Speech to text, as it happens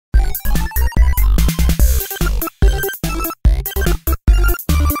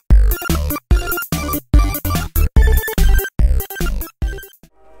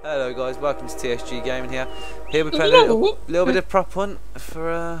guys, welcome to TSG Gaming here. Here we play a little bit of prop hunt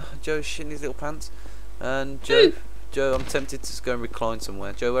for Joe shitting his little pants. And Joe, I'm tempted to just go and recline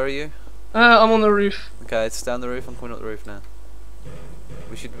somewhere. Joe, where are you? I'm on the roof. Okay, it's down the roof. I'm coming up the roof now.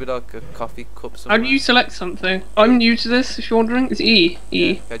 We should be like a coffee cup somewhere. How do you select something? I'm new to this, if you're wondering. It's E.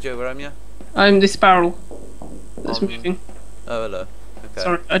 E. Okay, Joe, where am you? I'm this barrel that's moving. Oh, hello. Okay.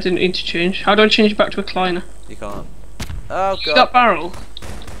 Sorry, I didn't need to change. How do I change it back to recliner? You can't. Oh, God. That barrel?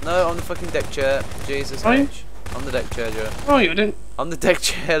 No, on the fucking deck chair. Jesus H. On the deck chair, Joe. Oh, you didn't. On the deck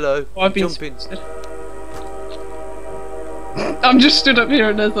chair, hello. Oh, I've been jumping. I'm just stood up here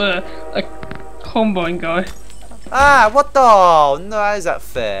and there's a combine guy. Ah, what the? No, how is that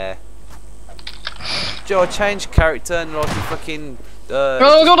fair? Joe, I changed character and like you fucking.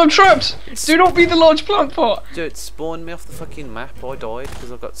 Oh god, I'm trapped! Do not be the large plant pot! Joe, it spawned me off the fucking map. I died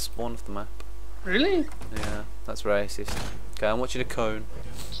because I got spawned off the map. Really? Yeah, that's racist. Okay, I'm watching a cone.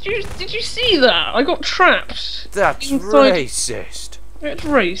 Did you see that? I got trapped. That's racist. It's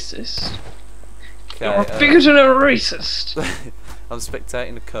racist. Okay, You're a bigot and a racist. I'm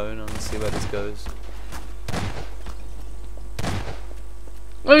spectating the cone. I'm gonna see where this goes.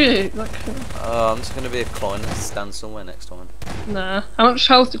 Oh yeah, like. I'm just gonna be a climber and stand somewhere next time. Nah. How much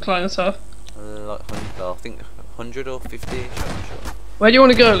health do climbers have? Like 100, I think 100 or 50. I'm not sure. Where do you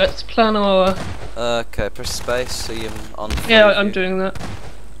want to go? Let's plan our. Okay, press space so you're on. Yeah, I'm doing that.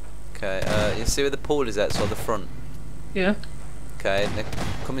 Okay, you see where the pool is outside the front? Yeah. Okay, now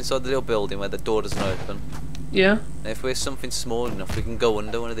come inside the little building where the door doesn't open. Yeah. Now if we're something small enough, we can go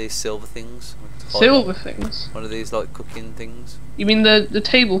under one of these silver things. Silver things? One of these like cooking things. You mean the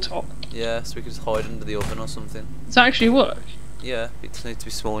tabletop? Yeah, so we can just hide under the oven or something. Does that actually work? Yeah, it just needs to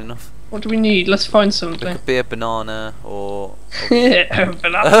be small enough. What do we need? Let's find It something. could be a banana or...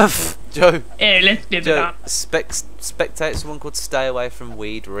 Banana. Joe! Yeah, let's do Joe, banana. spectate someone called Stay Away from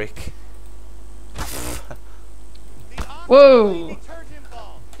Weed Rick. Whoa!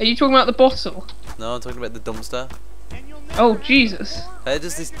 Are you talking about the bottle? No, I'm talking about the dumpster. Oh, Jesus. How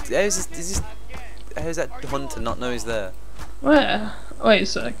does that hunter not know he's there? Where? Wait a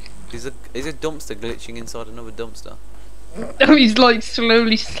sec. Is a dumpster glitching inside another dumpster? Oh, he's like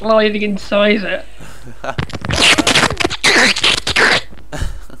slowly sliding inside it.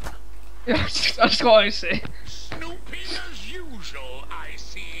 That's what I see. Snooping as usual, I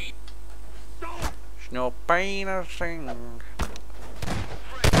see. Snooping as sing.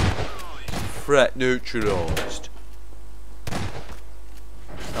 Threat neutralized.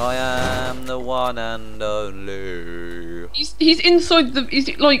 I am the one and only. He's inside the. Is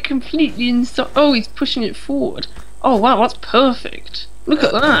it like completely inside? Oh, he's pushing it forward. Oh wow, that's perfect. Look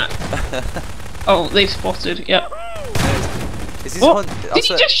at that. Oh, they've spotted. Yeah. Is this What? Did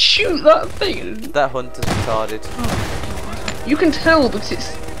he just shoot that thing? That hunter's retarded. Oh. You can tell because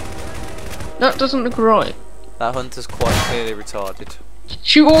it's. That doesn't look right. That hunter's quite clearly retarded.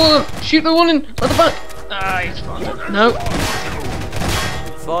 Shoot all of them! Shoot the one at the back! Ah, he's fine. No.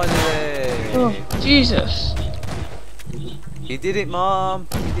 Finally! Oh, Jesus. He did it, Mom!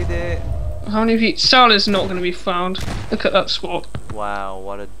 He did it! How many of you? Salah's not going to be found. Look at that squad. Wow,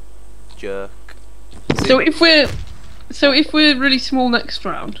 what a jerk. So if we're really small next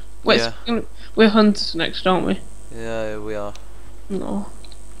round, Yeah. we're hunters next, aren't we? Yeah, we are. No.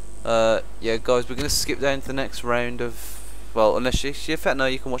 Yeah, guys, we're gonna skip down to the next round of. Well, unless you no,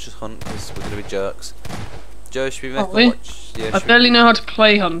 you can watch us hunt because we're gonna be jerks. Joe, should we make Are we? watch? Yeah. I barely know how to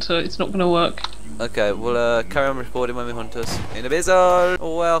play hunter. It's not going to work. Okay, we'll carry on recording when we hunt us. In a bizzle!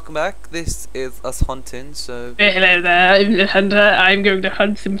 Welcome back. This is us hunting. So. Hey, hello there. I'm the hunter. I'm going to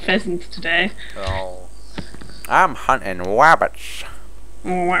hunt some pheasants today. Oh. I'm hunting wabbits.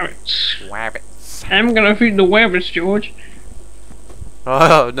 Wabbits. Wabbits. I'm going to feed the wabbits, George.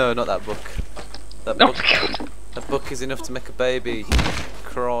 Oh no, not that book. That Oh book. my God. That book is enough to make a baby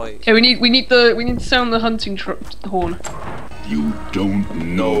cry. Okay, we need to sound the hunting horn. You don't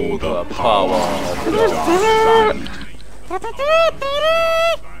know the power of the dark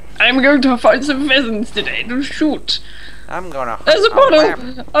side. I'm going to find some pheasants today to shoot. I'm gonna. There's a bottle.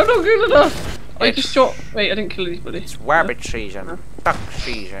 rabbit. I'm not good enough. I It's- just shot. Wait, I didn't kill anybody. It's wabbit season. Duck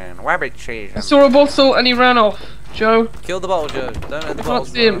season. Wabbit season. I saw a bottle and he ran off. Joe, Kill the bottle, Joe. Don't let the I can't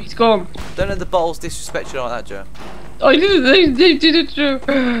bottles. see him. He's gone. Don't let the bottles disrespect you like that, Joe. I did it. They did it, Joe.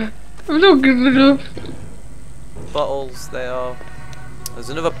 I'm not good enough. Bottles, they are. There's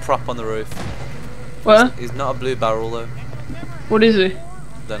another prop on the roof. Where? He's not a blue barrel though. What is he?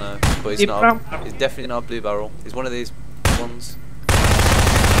 Don't know, but he's He not. prop- He's definitely not a blue barrel. He's one of these ones.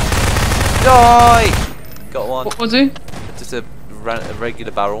 Die! Got one. What was he? Just a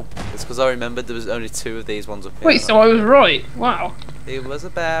regular barrel. It's because I remembered there was only two of these ones up here. Wait, so I was right. Wow. It was a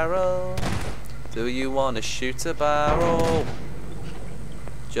barrel. Do you want to shoot a barrel?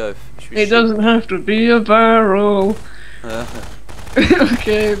 Joe, should we It doesn't have to be a barrel.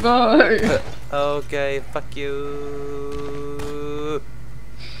 Okay, bye. Okay, fuck you.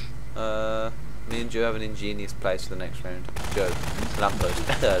 Me and Joe have an ingenious place for the next round. Joe, lamppost.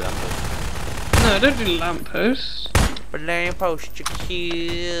 Lamppost. No, don't do lamppost. But lamppost to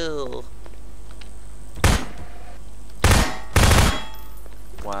kill.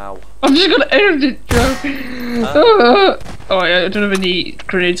 Wow. I'm just gonna end it, Joe. Oh, yeah, I don't have any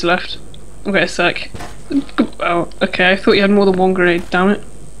grenades left. Okay, a sec. Oh, okay, I thought you had more than one grenade, damn it.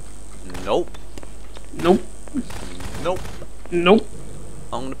 Nope. Nope. Nope. Nope.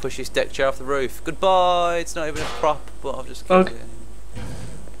 I'm gonna push this deck chair off the roof. Goodbye. It's not even a prop, but I've just killed it.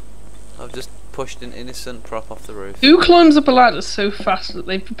 I've just pushed an innocent prop off the roof. Who climbs up a ladder so fast that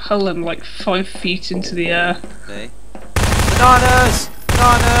they propel them like 5 feet into the air? Me. Bananas!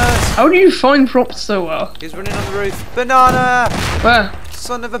 Bananas! How do you find props so well? He's running on the roof. Banana! Where?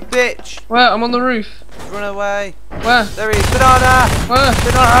 Son of a bitch! Where? I'm on the roof. Run away. Where? There he is. Banana! Where?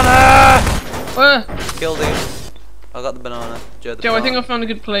 Banana! Where? Killed him. I got the banana. Joe, the Joe, banana. I think I found a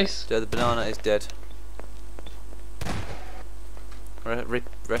good place. Joe, the banana is dead.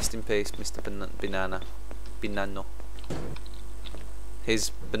 Rest in peace, Mr. Banana. Banana.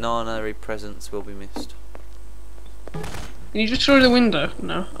 His banana presence will be missed. Can you just throw the window?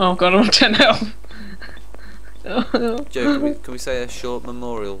 No. Oh god, I'm on 10 health. Joe, can we say a short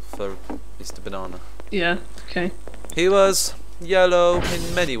memorial for Mr. Banana? Yeah, okay. He was yellow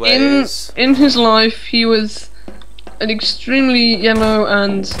in many ways. In his life, he was an extremely yellow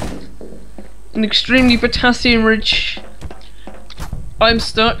and an extremely potassium-rich. I'm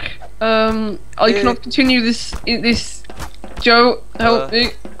stuck. I cannot continue this. Joe, help me!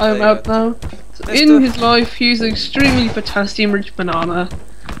 I'm out now. So in his life, he's an extremely potassium-rich banana,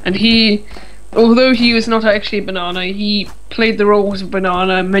 and he, although he was not actually a banana, he played the role as a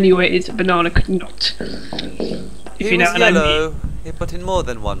banana in many ways a banana could not. He was yellow, but in more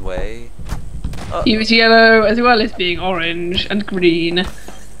than one way. He was yellow as well as being orange and green.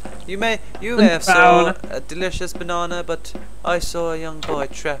 You may have saw a delicious banana, but I saw a young boy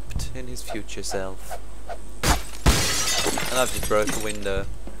trapped in his future self. And I've just broke a window.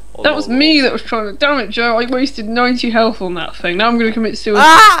 That was me that was trying to. Damn it, Joe! I wasted 90 health on that thing. Now I'm gonna commit suicide.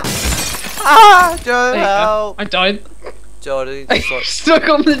 Ah! Ah! Joe, help! I died. Joe, he I just like stuck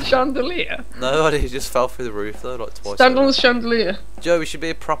on the chandelier. no, he just fell through the roof though, like twice. Stand on the chandelier. Joe, we should be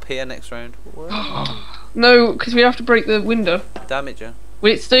a prop here next round. No, because we have to break the window. Damn it, Joe.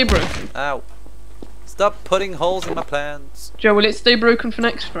 Will it stay broken? Ow. Stop putting holes in my plans. Joe, will it stay broken for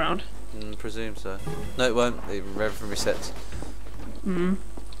next round? Presume so. No, it won't. Everything resets.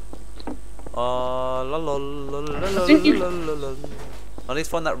 La la la la la la la. I need to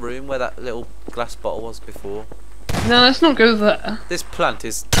find that room where that little glass bottle was before. No, let's not go there. This plant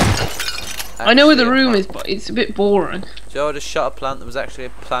is. I know where the room is, but it's a bit boring. Joe, I just shot a plant that was actually a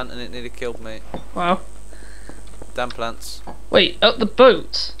plant and it nearly killed me. Wow. Damn plants. Wait, at the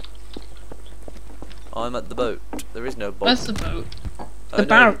boat? I'm at the boat. There is no boat. Where's the boat? Oh, The no.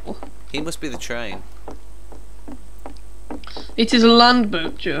 barrel. He must be the train. It is a land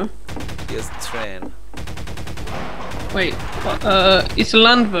boat, Joe. He is the train. Wait, it's a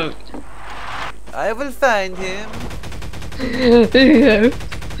land boat. I will find him. Yeah.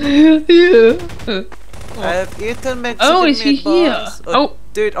 I have eaten Mexican Oh, is he meatballs. here? Oh.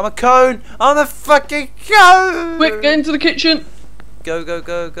 Dude, I'm a cone. I'm a fucking cone. Quick, get into the kitchen. Go, go,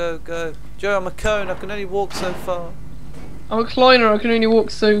 go, go, go. Joe, I'm a cone. I can only walk so far. I'm a climber. I can only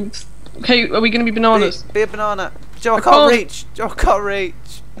walk so. Okay, are we going to be bananas? Be a banana. Joe, I I can't can't. reach. Joe, I can't reach.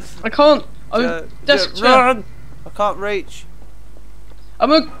 I can't. I'm Joe, desk Joe, chair. run. I can't reach.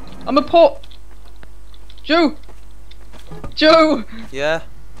 I'm a pot. Joe. Joe. Yeah.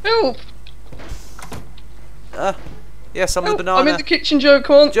 Help. Yes, I'm Help. the banana. I'm in the kitchen, Joe.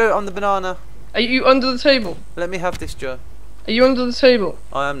 Come on. Joe, I'm the banana. Are you under the table? Let me have this, Joe. Are you under the table?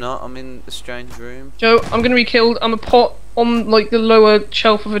 I am not. I'm in a strange room. Joe, I'm gonna be killed. I'm a pot on like the lower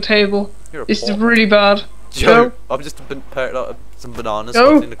shelf of a table. You're a This pot. is really bad. Joe, I'm just some bananas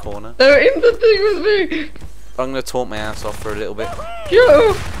Joe. stuffed in the corner. They're in the thing with me. I'm gonna taunt my ass off for a little bit.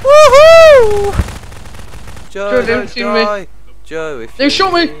 Joe. Woohoo! Joe, Joe, don't don't shoot me. die. Joe, if They you...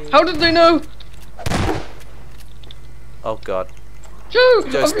 shot me. How did they know? Oh God. Joe,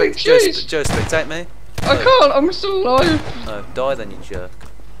 Joe, I'm being Joe, chased. Joe, spectate me. I can't. I'm still alive. No, die then, you jerk.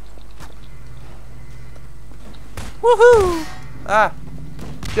 Woohoo! Ah,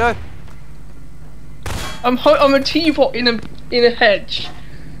 Joe. I'm a teapot in a hedge.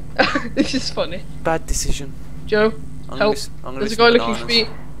 This is funny. Bad decision. Joe, Help. I'm gonna There's be a guy some looking for bananas.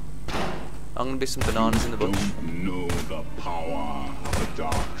 me. I'm gonna be some bananas in the bush. Know the power of the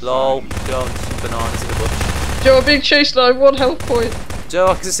dark Lol, side. Joe, some bananas in the bush. Joe, I'm being chased now. I have 1 health point. Joe,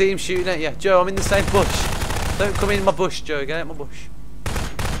 I can see him shooting at you. Joe, I'm in the same bush. Don't come in my bush, Joe. Get out my bush.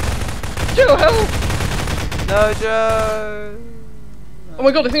 Joe, help! No, Joe. Oh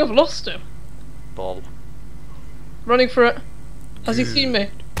my god, I think I've lost him. Ball. Running for it. Has he seen me?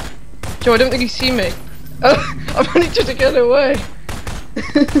 Joe, I don't think he's seen me. I'm only trying to get away.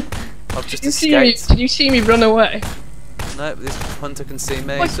 I've just Did you see me? escaped. Did you see me run away? No, but this hunter can see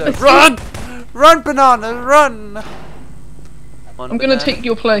me. What? So run! Run, banana, run! I'm gonna take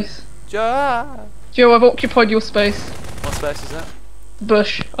your place. Joe. Joe, I've occupied your space. What space is that?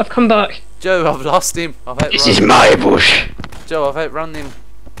 Bush. I've come back. Joe, I've lost him. I've outrun. This is my bush. Joe, I've outrun him.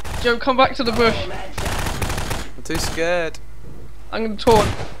 Joe, come back to the bush. I'm too scared. I'm gonna taunt.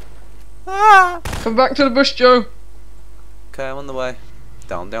 Ah! Come back to the bush, Joe. Okay, I'm on the way.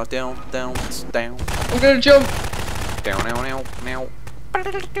 Down, down, down, down, down. I'm gonna jump. Down, now, now, now.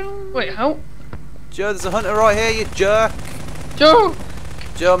 Wait, how? Joe, there's a hunter right here, you jerk. Joe!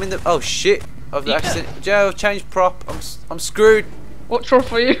 Joe, I'm in the. Oh shit! I've Yeah. accident. Joe, I've changed prop. I'm screwed. What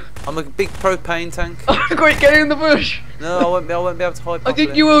trough are you? I'm a big propane tank. Oh, great, get in the bush. No, I won't be able to hide. I think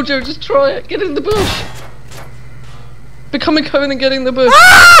properly. you will, Joe. Just try it. Get in the bush. Become a cone and get in the bush.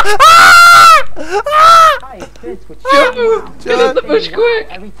 Hi, it's Vince with Joe! Get in the bush quick.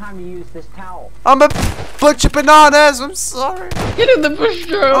 Every time you use this towel. I'm a bunch of bananas. I'm sorry. Get in the bush,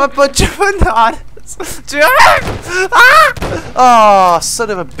 Joe. I'm a bunch of bananas. Joe! Ah! Oh, son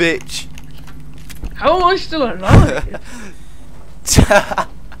of a bitch. How am I still alive?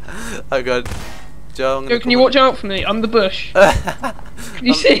 Oh god. Joe, I'm Joe, gonna can you watch out for me? I'm the bush. Can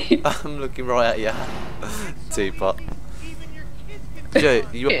you see? I'm looking right at you. Teapot. Joe,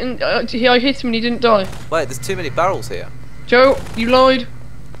 you. I hit him and he didn't die. Wait, there's too many barrels here. Joe, you lied.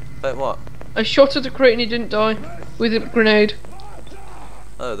 Wait, what? I shot at the crate and he didn't die with a grenade.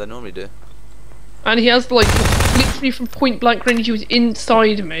 Oh, they normally do. And he has like literally from point blank range. He was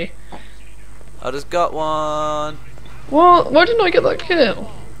inside me. I just got one. What? Why didn't I get that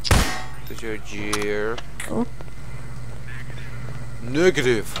kill? Because you're a jerk. Oh.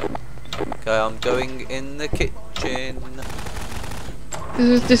 Negative. Okay, I'm going in the kitchen.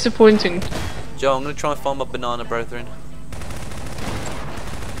 This is disappointing. Joe, I'm gonna try and find my banana brethren.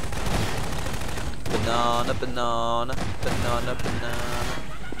 Banana, banana, banana,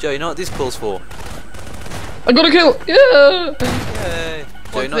 banana. Joe, you know what this calls for? I got a kill! Yeah! Yay.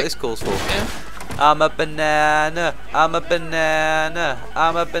 Joe, you know what this calls for? Yeah. I'm a banana, I'm a banana,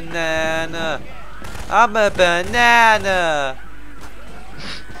 I'm a banana, I'm a banana.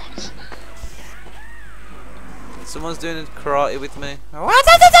 Someone's doing karate with me. Oh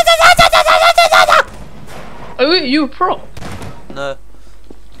wait, you a prop? No.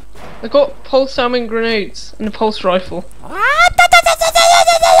 I got pulse salmon grenades and a pulse rifle.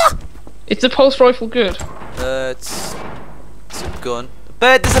 Is the pulse rifle good? It's a gun. A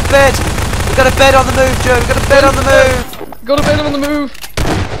bed, there's a bed! We got a bed on the move, Joe, we got a bed on the move! Got a bed on the move!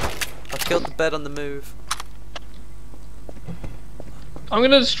 I killed the bed on the move. I'm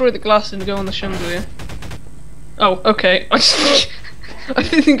gonna destroy the glass and go on the chandelier. Oh, okay. I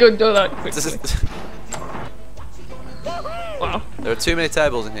didn't think I'd do that quickly. Wow. There are too many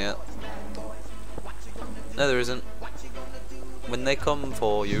tables in here. No, there isn't. When they come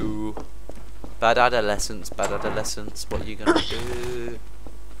for you. Bad adolescence, what are you gonna do?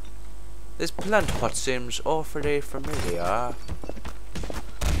 This plant pot seems awfully familiar.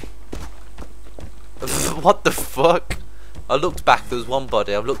 What the fuck? I looked back, there was one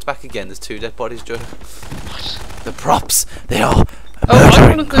body. I've looked back again, there's 2 dead bodies, Joe. The props, they are I'm one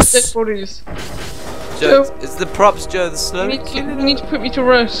murdering of those us. dead bodies. Joe, Joe. it's the props, Joe, the slow. You need to put me to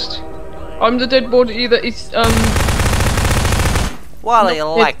rest. I'm the dead body that is What do not you dead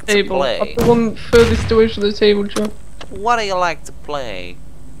like to table. play? I'm the one furthest away from the table, Joe. What do you like to play?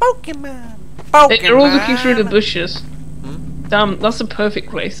 Pokemon! Pokemon! They're all looking through the bushes. Hmm? Damn, that's a perfect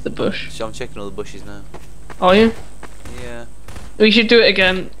place, the bush. So I'm checking all the bushes now. Are you? Yeah. We should do it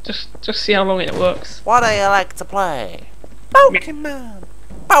again. Just see how long it works. What do you like to play? Pokemon!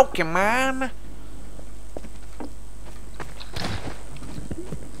 Pokemon!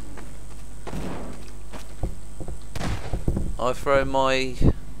 I throw my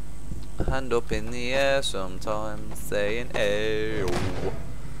hand up in the air sometimes, saying, "Ew."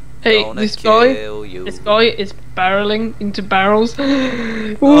 Hey, Gonna this guy kill you. is barreling into barrels.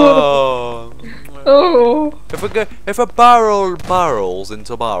 Oh. Oh, If a barrel barrels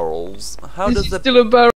into barrels, how is does he the still a barrel?